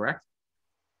series, correct?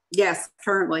 Yes,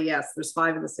 currently, yes. There's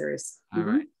 5 in the series. All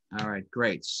right. All right,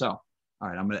 great. So, all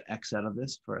right, I'm going to X out of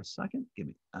this for a second.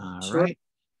 All Sure. right,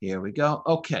 here we go.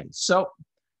 Okay, so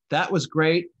that was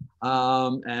great.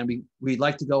 And we'd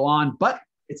like to go on, but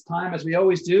it's time, as we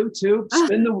always do, to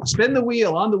spin the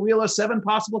wheel. On the wheel are 7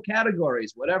 possible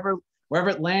categories. Wherever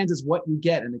it lands is what you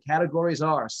get. And the categories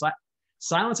are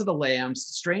Silence of the Lambs,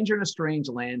 Stranger in a Strange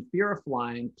Land, Fear of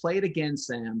Flying, Play It Again,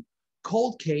 Sam,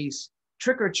 Cold Case,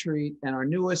 Trick or Treat, and our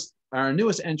newest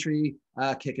entry,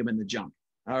 Kick 'Em in the Junk.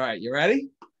 All right, you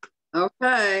ready?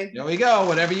 Okay. Here we go.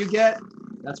 Whatever you get,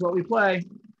 that's what we play.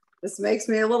 This makes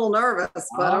me a little nervous,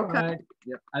 but All okay. Right.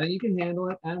 Yep. I think you can handle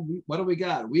it. And what do we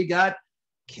got? We got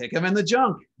Kick 'Em in the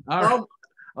Junk. All right.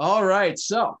 All right.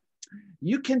 So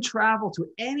you can travel to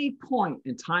any point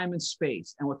in time and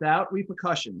space, and without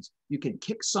repercussions, you can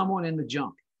kick someone in the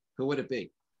junk. Who would it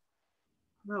be?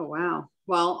 Oh, wow.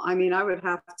 Well, I mean, I would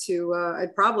have to,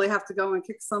 I'd probably have to go and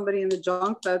kick somebody in the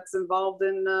junk that's involved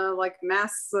in like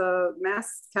mass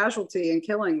casualty and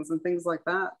killings and things like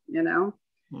that,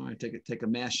 All right, take a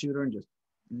mass shooter and just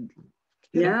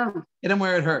hit him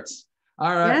where it hurts.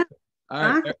 All right. Yeah.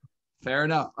 All right. Fair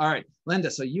enough. All right, Linda,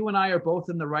 so you and I are both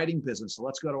in the writing business. So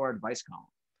let's go to our advice column.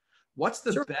 What's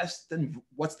the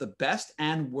best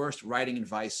and worst writing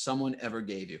advice someone ever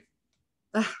gave you?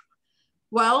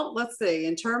 Well, let's see.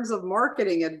 In terms of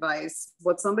marketing advice,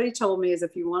 what somebody told me is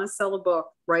if you want to sell a book,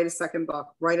 write a second book,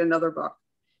 write another book,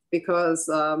 because,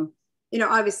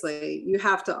 obviously you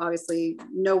have to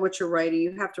know what you're writing.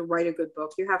 You have to write a good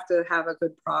book. You have to have a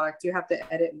good product. You have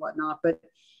to edit and whatnot. But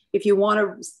if you want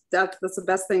to, that's the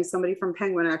best thing. Somebody from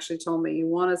Penguin actually told me, you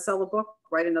want to sell a book,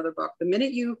 write another book. The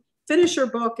minute you finish your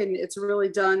book and it's really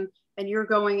done and you're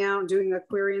going out and doing the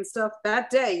query and stuff, that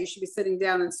day you should be sitting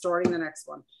down and starting the next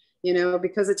one.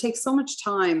 Because it takes so much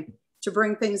time to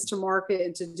bring things to market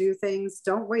and to do things.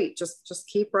 Don't wait, just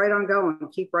keep right on going,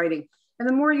 keep writing. And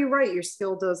the more you write, your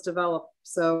skill does develop.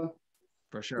 So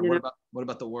for sure. What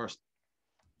about the worst?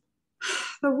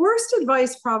 The worst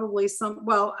advice, probably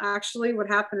actually what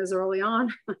happened is early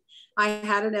on, I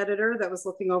had an editor that was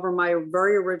looking over my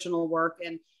very original work.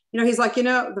 And, he's like,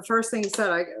 the first thing he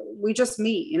said, we just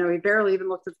meet, he barely even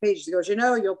looked at the pages. He goes,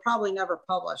 you'll probably never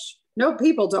publish. No,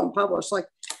 people don't publish. Like,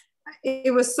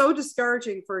 it was so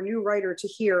discouraging for a new writer to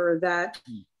hear that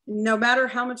no matter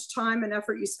how much time and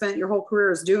effort you spent, your whole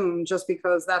career is doomed just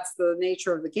because that's the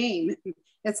nature of the game.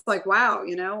 It's like, wow,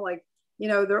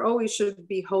 there always should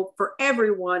be hope for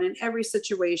everyone in every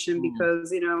situation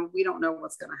because, we don't know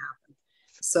what's going to happen.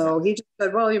 So he just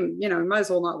said, well, you might as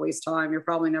well not waste time. You're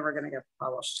probably never going to get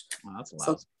published. Wow, that's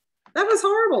loud. So that was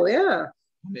horrible. Yeah.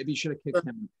 Maybe you should have kicked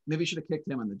him. Maybe you should have kicked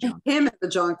him in the junk. Him in the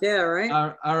junk. Yeah. Right.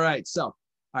 All right. So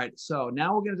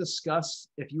now we're going to discuss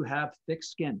if you have thick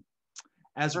skin.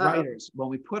 As writers, when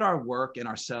we put our work and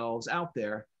ourselves out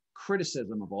there,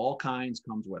 criticism of all kinds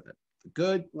comes with it. The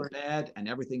good, the bad, and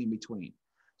everything in between.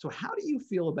 So how do you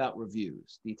feel about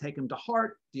reviews? Do you take them to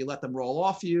heart? Do you let them roll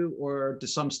off you? Or do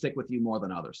some stick with you more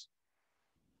than others?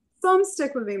 Some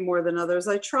stick with me more than others.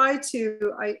 I try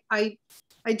to, I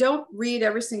don't read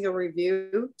every single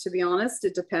review, to be honest.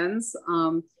 It depends.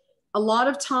 A lot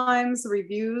of times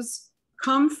reviews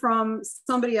come from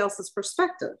somebody else's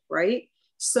perspective, right?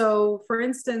 So for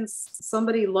instance,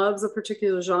 somebody loves a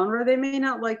particular genre, they may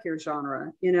not like your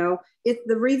genre. You know,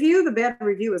 the bad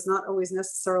review is not always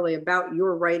necessarily about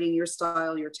your writing, your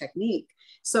style, your technique.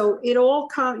 So you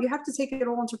have to take it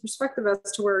all into perspective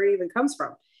as to where it even comes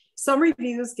from. Some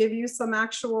reviews give you some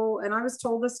actual, and I was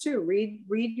told this too, read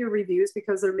your reviews,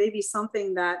 because there may be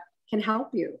something that can help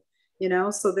you, you know?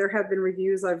 So there have been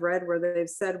reviews I've read where they've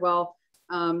said, well,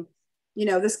 you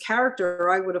know, this character,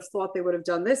 I would have thought they would have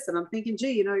done this. And I'm thinking,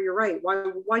 gee, you know, you're right.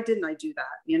 Why didn't I do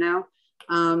that? You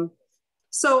know?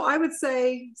 So I would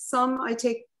say some I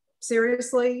take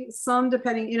seriously, some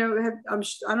depending, you know,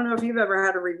 I don't know if you've ever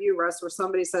had a review, Russ, where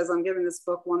somebody says, I'm giving this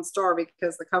book 1 star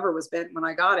because the cover was bent when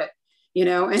I got it, you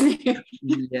know, and yeah,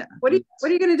 what are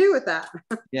you going to do with that?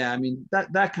 Yeah, I mean,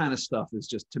 that kind of stuff is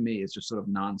just, to me, is just sort of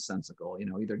nonsensical, you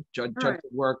know, either judge the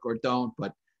work or don't.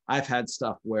 But I've had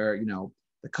stuff where, you know,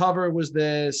 the cover was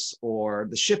this, or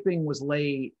the shipping was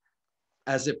late,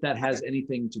 as if that has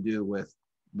anything to do with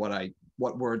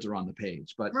what words are on the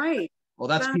page. But well,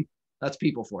 that's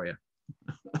people for you.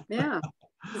 Yeah,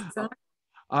 exactly.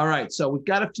 All right, so we've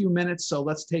got a few minutes, so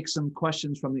let's take some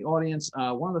questions from the audience.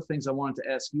 One of the things I wanted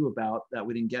to ask you about that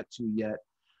we didn't get to yet.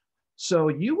 So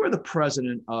you were the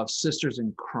president of Sisters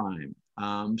in Crime.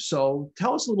 So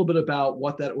tell us a little bit about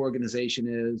what that organization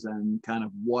is and kind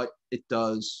of what it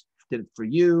did it for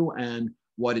you, and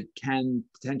what it can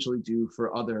potentially do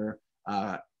for other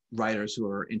writers who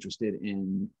are interested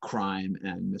in crime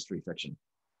and mystery fiction.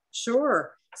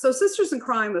 Sure. So Sisters in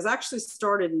Crime was actually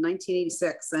started in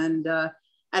 1986, and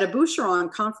at a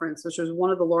Boucheron conference, which was one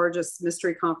of the largest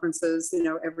mystery conferences, you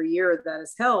know, every year that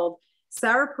is held,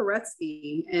 Sarah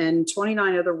Paretsky and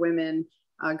 29 other women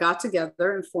got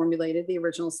together and formulated the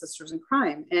original Sisters in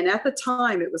Crime. And at the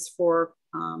time, it was for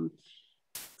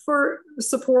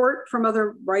support from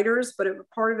other writers, but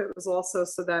part of it was also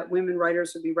so that women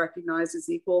writers would be recognized as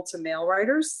equal to male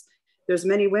writers. There's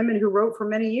many women who wrote for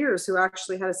many years who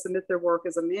actually had to submit their work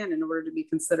as a man in order to be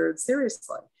considered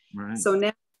seriously. Right. So now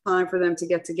it's time for them to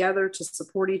get together, to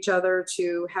support each other,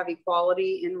 to have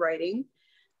equality in writing.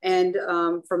 And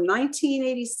from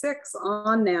 1986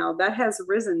 on now, that has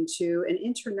risen to an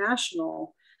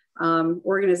international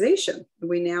organization.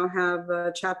 We now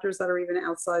have chapters that are even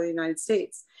outside the United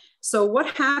States. So what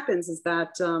happens is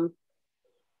that,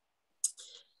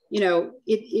 you know,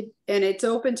 and it's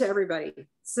open to everybody.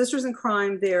 Sisters in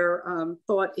Crime, their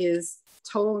thought is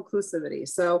total inclusivity.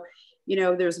 So, you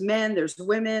know, there's men, there's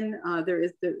women,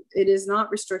 it is not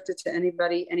restricted to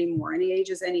anybody anymore, any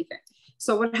ages, anything.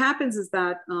 So what happens is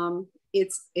that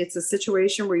it's a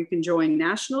situation where you can join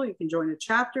national, you can join a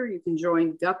chapter, you can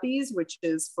join Guppies, which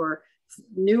is for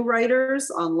new writers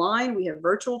online. We have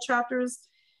virtual chapters.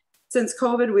 Since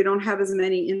COVID, we don't have as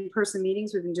many in-person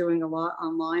meetings. We've been doing a lot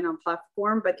online on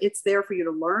platform, but it's there for you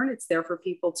to learn. It's there for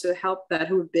people to help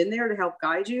who have been there, to help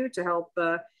guide you, to help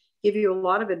give you a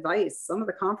lot of advice. Some of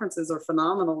the conferences are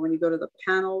phenomenal. When you go to the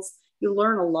panels, you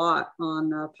learn a lot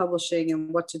on publishing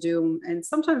and what to do, and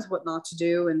sometimes what not to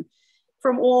do, and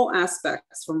from all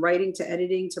aspects, from writing to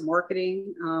editing to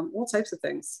marketing, all types of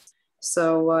things.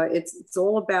 So it's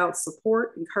all about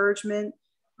support, encouragement,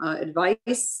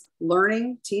 advice,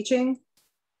 learning, teaching.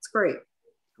 It's great.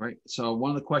 Great. So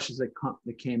one of the questions that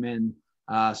came in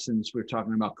since we're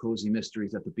talking about cozy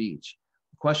mysteries at the beach,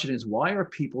 the question is, why are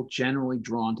people generally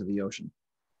drawn to the ocean?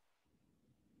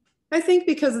 I think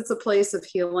because it's a place of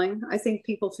healing. I think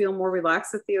people feel more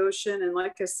relaxed at the ocean. And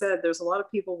like I said, there's a lot of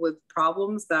people with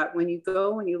problems that when you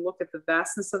go and you look at the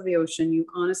vastness of the ocean, you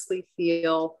honestly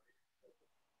feel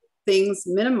things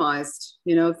minimized.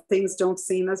 You know, things don't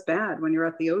seem as bad when you're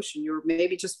at the ocean. You're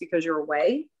maybe just because you're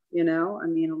away, you know. I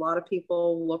mean, a lot of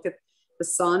people look at the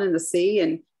sun and the sea,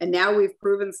 and now we've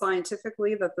proven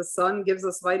scientifically that the sun gives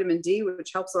us vitamin D,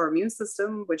 which helps our immune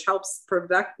system, which helps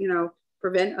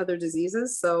prevent other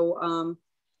diseases. So,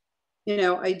 you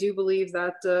know, I do believe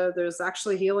that there's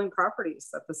actually healing properties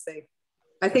at the sea.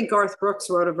 I think Garth Brooks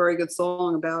wrote a very good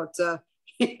song about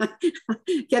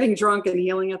getting drunk and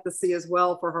healing at the sea as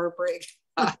well for heartbreak.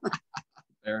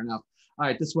 Fair enough. All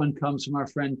right, this one comes from our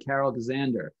friend Carol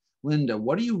Gazander. Linda,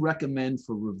 what do you recommend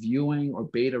for reviewing or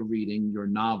beta reading your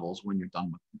novels when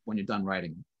you're done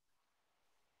writing them?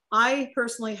 I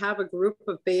personally have a group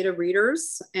of beta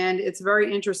readers, and it's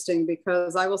very interesting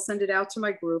because I will send it out to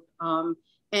my group. And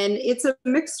it's a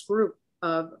mixed group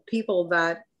of people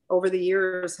that over the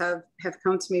years have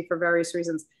come to me for various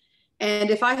reasons. And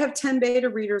if I have 10 beta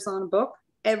readers on a book,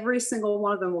 every single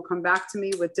one of them will come back to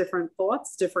me with different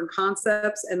thoughts, different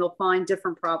concepts, and they'll find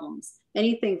different problems.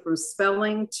 Anything from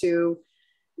spelling to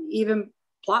even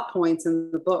plot points in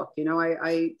the book. You know,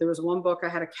 there was one book I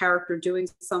had a character doing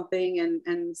something,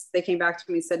 and they came back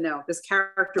to me and said, no, this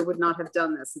character would not have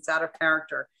done this. It's out of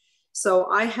character. So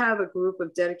I have a group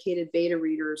of dedicated beta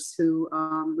readers who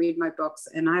read my books,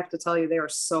 and I have to tell you, they are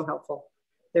so helpful.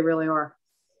 They really are.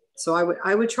 So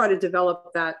I would try to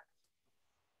develop that.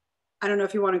 I don't know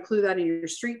if you want to include that in your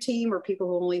street team or people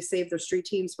who only save their street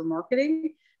teams for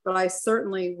marketing, but I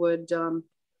certainly would.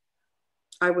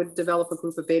 I would develop a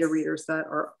group of beta readers that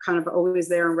are kind of always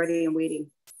there and ready and waiting.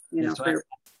 You know. So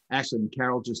actually,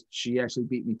 Carol she actually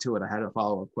beat me to it. I had a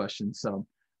follow-up question. So,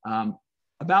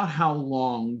 about how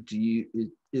long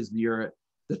is the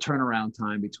turnaround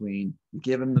time between you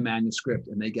give them the manuscript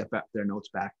and they get back their notes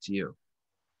back to you?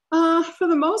 For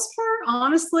the most part,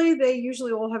 honestly, they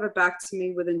usually all have it back to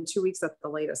me within 2 weeks at the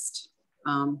latest.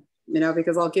 You know,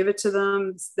 because I'll give it to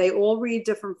them. They all read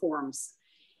different forms.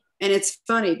 And it's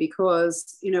funny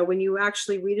because, you know, when you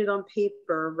actually read it on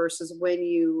paper versus when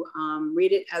you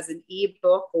read it as an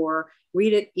ebook or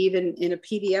read it even in a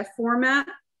PDF format,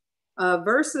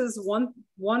 versus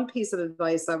one piece of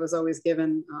advice I was always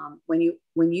given, when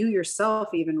you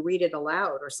yourself even read it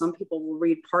aloud, or some people will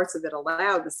read parts of it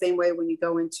aloud, the same way when you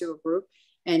go into a group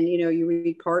and, you know,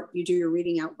 you do your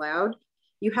reading out loud,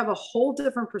 you have a whole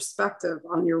different perspective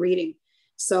on your reading.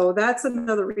 So that's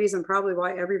another reason probably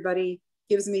why everybody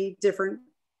gives me different,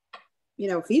 you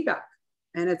know, feedback,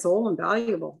 and it's all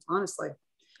invaluable, honestly.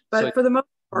 But so, for the most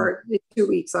part, it's 2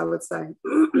 weeks, I would say.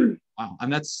 Wow,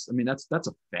 and that's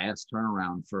a fast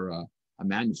turnaround for a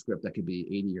manuscript that could be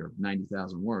 80 or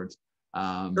 90,000 words.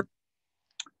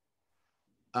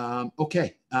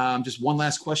 Okay, just one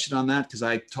last question on that, because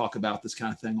I talk about this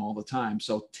kind of thing all the time.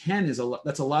 So 10 is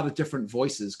that's a lot of different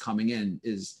voices coming in.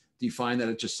 Do you find that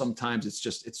it just sometimes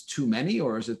it's too many,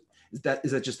 or is that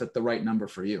just at the right number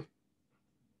for you?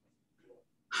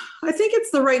 I think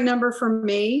it's the right number for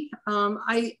me.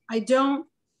 I don't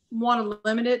want to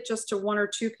limit it just to 1 or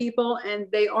 2 people, and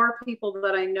they are people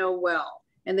that I know well,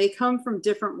 and they come from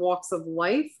different walks of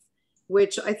life,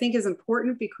 which I think is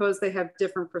important because they have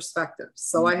different perspectives.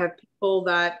 So I have people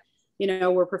that, you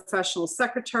know, were professional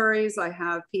secretaries. I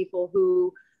have people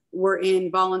who were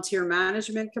in volunteer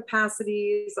management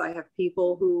capacities. I have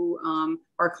people who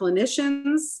are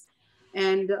clinicians.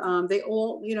 And they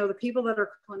all, you know, the people that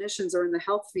are clinicians or in the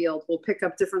health field will pick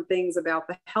up different things about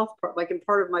the health part. Like in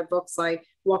part of my books, I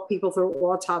walk people through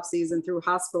autopsies and through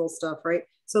hospital stuff, right?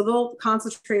 So they'll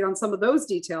concentrate on some of those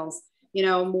details, you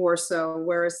know, more so.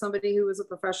 Whereas somebody who is a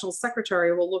professional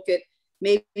secretary will look at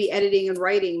maybe editing and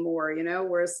writing more, you know,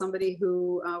 whereas somebody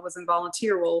who was in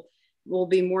volunteer will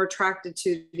be more attracted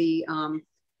to the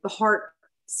heart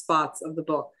spots of the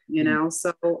book, you know.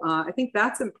 So I think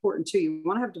that's important too. You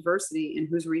want to have diversity in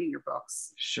who's reading your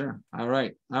books. Sure. All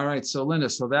right. So Linda,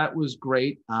 so that was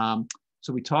great.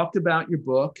 So we talked about your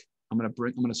book. I'm going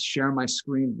to share my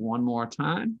screen one more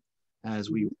time as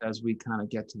we kind of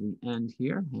get to the end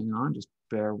here. Hang on, just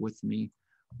bear with me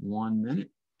 1 minute.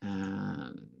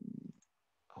 And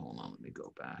hold on, let me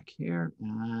go back here.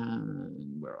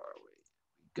 And where are we?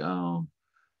 Go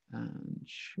and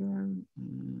share.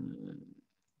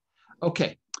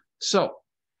 Okay, so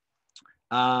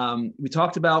we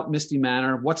talked about Misty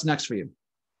Manor. What's next for you?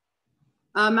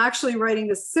 I'm actually writing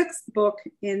the 6th book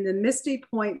in the Misty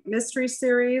Point Mystery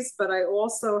Series, but I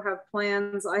also have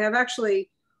plans. I have actually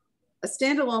a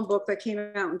standalone book that came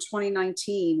out in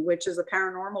 2019, which is a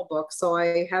paranormal book. So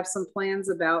I have some plans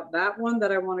about that one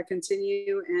that I want to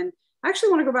continue. And I actually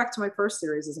want to go back to my first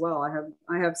series as well.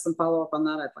 I have some follow-up on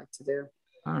that I'd like to do.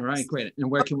 All right, great. And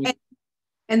where can we...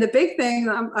 And the big thing,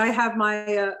 I have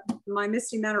my my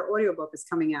Misty Manor audiobook is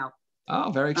coming out.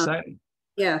 Oh, very exciting.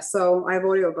 Yeah, so I have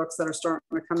audiobooks that are starting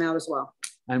to come out as well.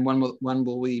 And when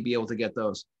will we be able to get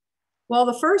those? Well,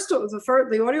 the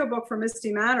audiobook for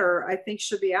Misty Manor, I think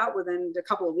should be out within a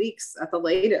couple of weeks at the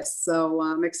latest. So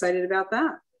I'm excited about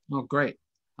that. Oh, great.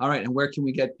 All right. And where can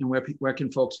we get, and where can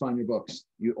folks find your books?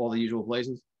 All the usual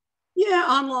places? Yeah,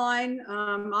 online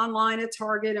at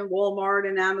Target and Walmart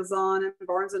and Amazon and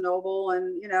Barnes and Noble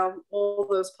and, you know, all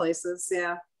those places.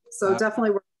 Yeah. So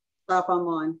definitely shop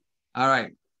online. All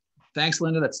right. Thanks,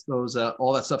 Linda.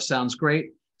 All that stuff sounds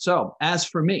great. So as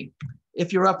for me,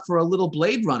 if you're up for a little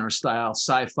Blade Runner style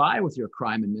sci-fi with your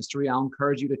crime and mystery, I'll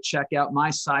encourage you to check out my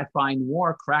sci-fi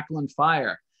noir Crackle and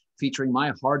Fire, featuring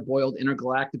my hard-boiled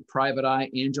intergalactic private eye,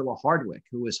 Angela Hardwick,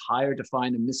 who is hired to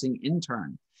find a missing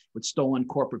intern with stolen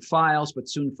corporate files, but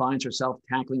soon finds herself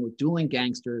tackling with dueling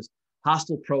gangsters,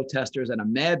 hostile protesters, and a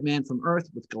madman from Earth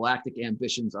with galactic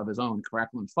ambitions of his own.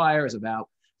 Crackle and Fire is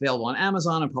available on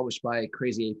Amazon and published by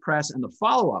Crazy 8 Press. And the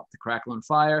follow-up to Crackle and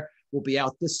Fire will be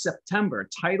out this September.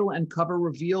 Title and cover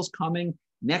reveals coming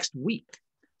next week.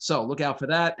 So look out for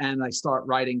that. And I start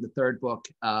writing the third book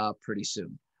pretty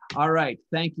soon. All right.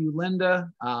 Thank you,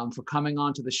 Linda, for coming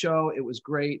on to the show. It was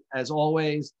great, as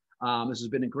always. This has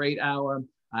been a great hour.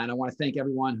 And I want to thank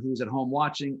everyone who's at home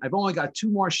watching. I've only got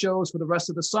 2 more shows for the rest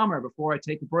of the summer before I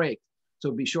take a break. So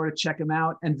be sure to check them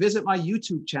out and visit my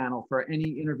YouTube channel for any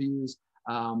interviews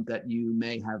that you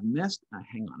may have missed.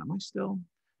 Hang on,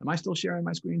 am I still sharing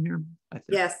my screen here? I think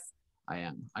yes, I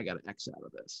am. I got to X out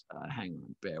of this. Hang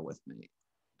on, bear with me.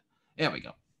 There we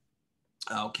go.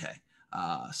 Okay.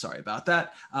 Sorry about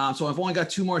that. So I've only got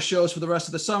 2 more shows for the rest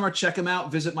of the summer. Check them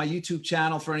out. Visit my YouTube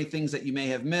channel for any things that you may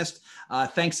have missed.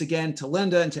 Thanks again to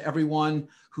Linda and to everyone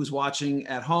who's watching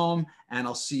at home. And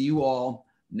I'll see you all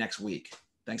next week.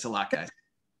 Thanks a lot, guys.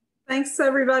 Thanks,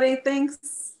 everybody.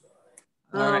 Thanks.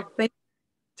 All right.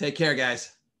 Take care,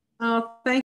 guys. Thank